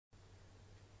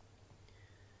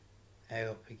Hey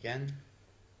up again.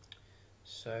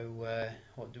 So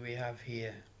what do we have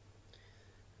here?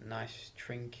 Nice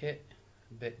trinket,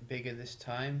 a bit bigger this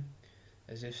time,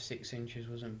 as if 6 inches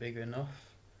wasn't big enough.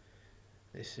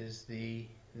 This is the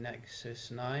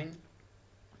Nexus 9,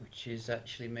 which is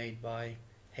actually made by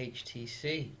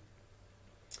HTC,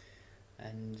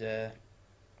 and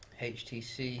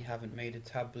HTC haven't made a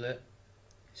tablet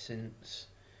since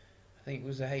I think it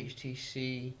was a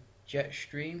HTC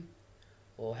Jetstream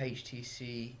or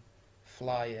HTC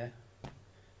Flyer.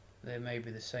 They may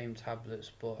be the same tablets,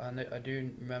 but I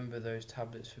do remember those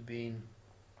tablets for being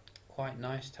quite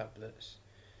nice tablets,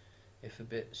 if a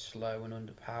bit slow and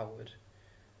underpowered.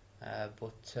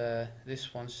 But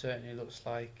this one certainly looks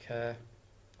like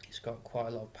it's got quite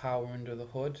a lot of power under the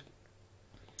hood,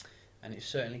 and it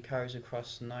certainly carries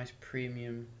across a nice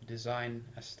premium design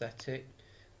aesthetic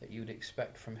that you would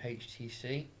expect from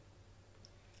HTC.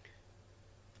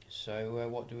 So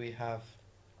what do we have?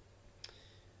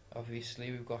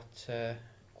 Obviously we've got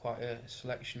quite a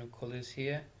selection of colours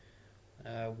here,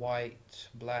 white,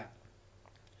 black,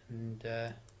 and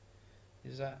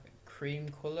is that cream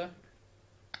colour?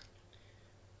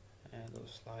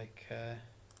 Looks like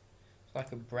it's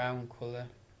like a brown colour,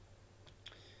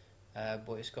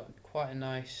 but it's got quite a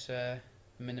nice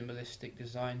minimalistic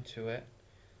design to it.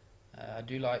 I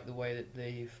do like the way that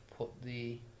they've put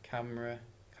the camera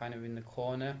kind of in the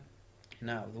corner and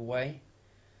out of the way,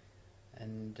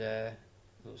 and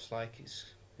looks like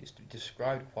it's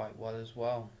described quite well as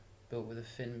well. Built with a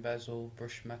thin bezel,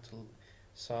 brushed metal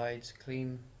sides,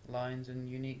 clean lines and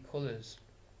unique colours.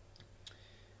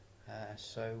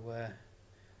 So I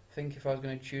think if I was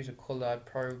going to choose a colour, I'd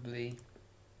probably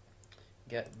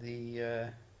get the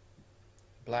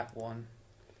black one,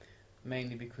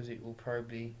 mainly because it will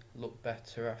probably look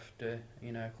better after,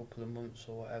 you know, a couple of months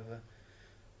or whatever.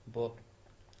 But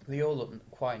they all look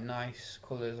quite nice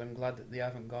colours. I'm glad that they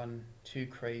haven't gone too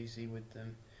crazy with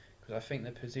them, because I think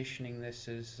they're positioning this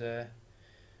as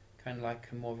kind of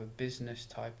like more of a business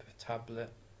type of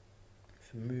tablet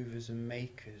for movers and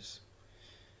makers.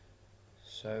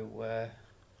 So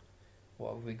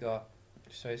what have we got?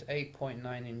 So it's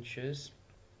 8.9 inches.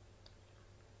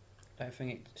 I don't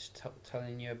think it's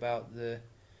telling you about the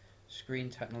screen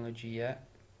technology yet,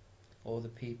 or the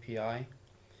PPI,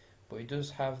 but it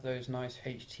does have those nice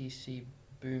HTC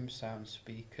boom sound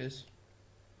speakers,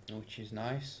 which is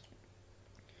nice.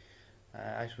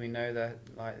 As we know, they're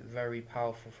like very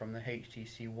powerful from the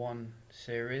HTC One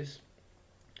series.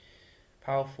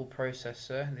 Powerful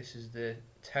processor. This is the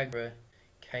Tegra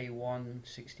K1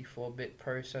 64-bit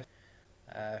processor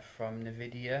from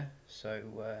NVIDIA. So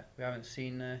we haven't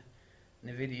seen a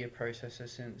NVIDIA processor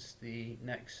since the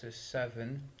Nexus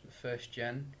 7, the first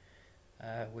gen,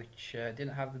 which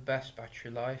didn't have the best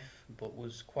battery life but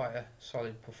was quite a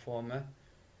solid performer.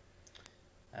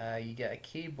 You get a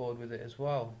keyboard with it as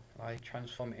well. I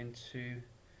transform it into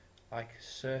like a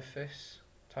Surface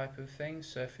type of thing,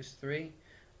 Surface 3.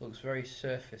 Looks very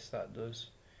Surface, that does,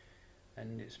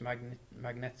 and it's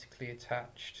magnetically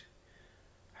attached.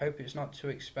 Hope it's not too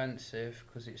expensive,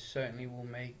 because it certainly will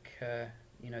make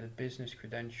you know, the business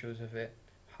credentials of it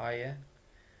higher.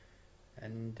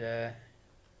 And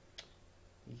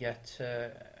you get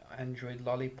Android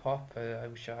Lollipop,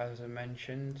 which, as I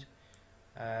mentioned,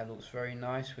 looks very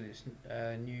nice with its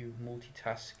new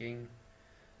multitasking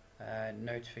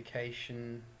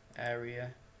notification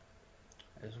area,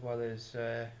 as well as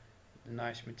the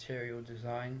nice material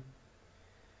design.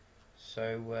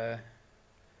 So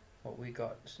what we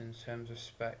got in terms of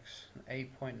specs: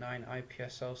 8.9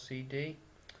 IPS LCD.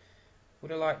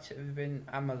 Would have liked it to have been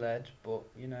AMOLED, but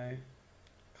you know,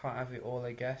 can't have it all,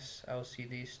 I guess.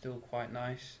 LCD is still quite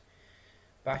nice.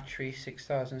 Battery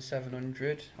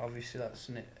 6700. Obviously that's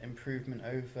an improvement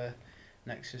over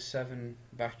Nexus 7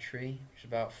 battery, which is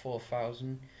about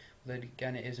 4000. Although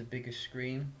again, it is a bigger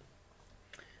screen.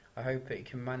 I hope it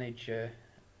can manage a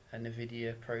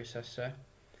NVIDIA processor.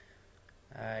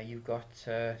 You've got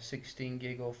 16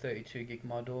 gig or 32 gig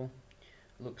model.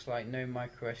 Looks like no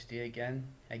micro SD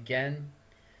again.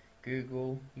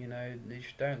 Google, you know, they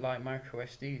just don't like micro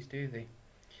SDs, do they?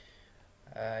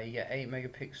 You get 8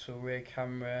 megapixel rear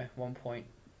camera, 1.6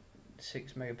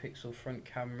 megapixel front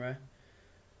camera.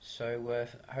 So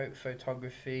I hope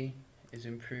photography is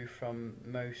improved from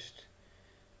most.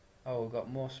 Oh, we've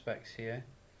got more specs here.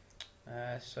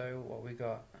 So what we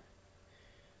got?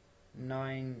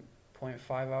 9.5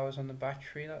 hours on the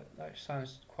battery. That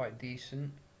sounds quite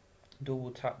decent.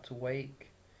 Double tap to wake.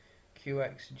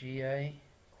 QXGA,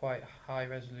 quite high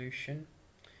resolution.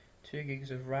 2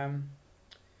 gigs of RAM.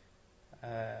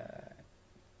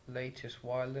 Latest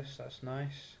wireless, that's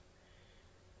nice.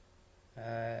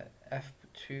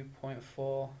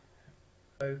 f2.4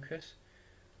 focus.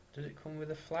 Does it come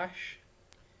with a flash?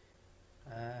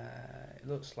 It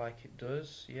looks like it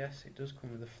does. Yes, it does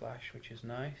come with a flash, which is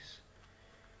nice.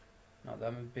 Not that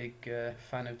I'm a big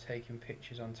fan of taking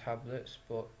pictures on tablets,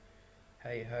 but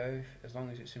hey ho, as long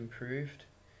as it's improved.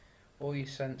 All your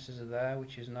sensors are there,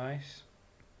 which is nice.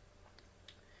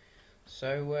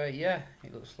 So yeah,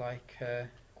 it looks like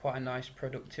quite a nice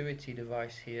productivity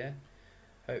device here.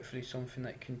 Hopefully something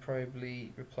that can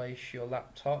probably replace your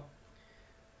laptop,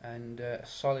 and a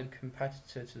solid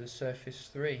competitor to the Surface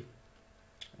 3.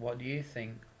 What do you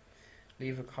think?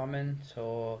 Leave a comment,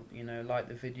 or like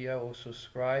the video, or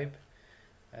subscribe,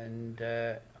 and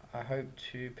I hope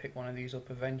to pick one of these up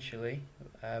eventually,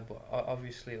 but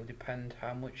obviously it will depend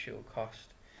how much it will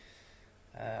cost.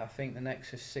 I think the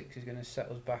Nexus 6 is going to set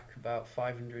us back about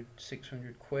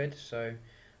 500-600 quid, so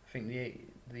I think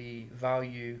the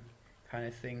value kind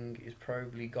of thing is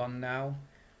probably gone now.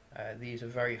 These are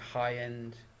very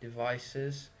high-end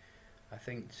devices, I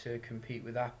think, to compete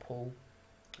with Apple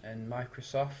and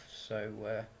Microsoft,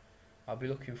 so I'll be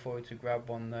looking forward to grab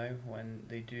one though when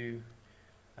they do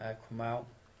come out.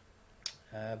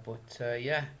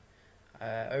 Yeah,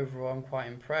 overall I'm quite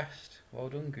impressed. Well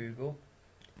done, Google.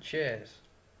 Cheers.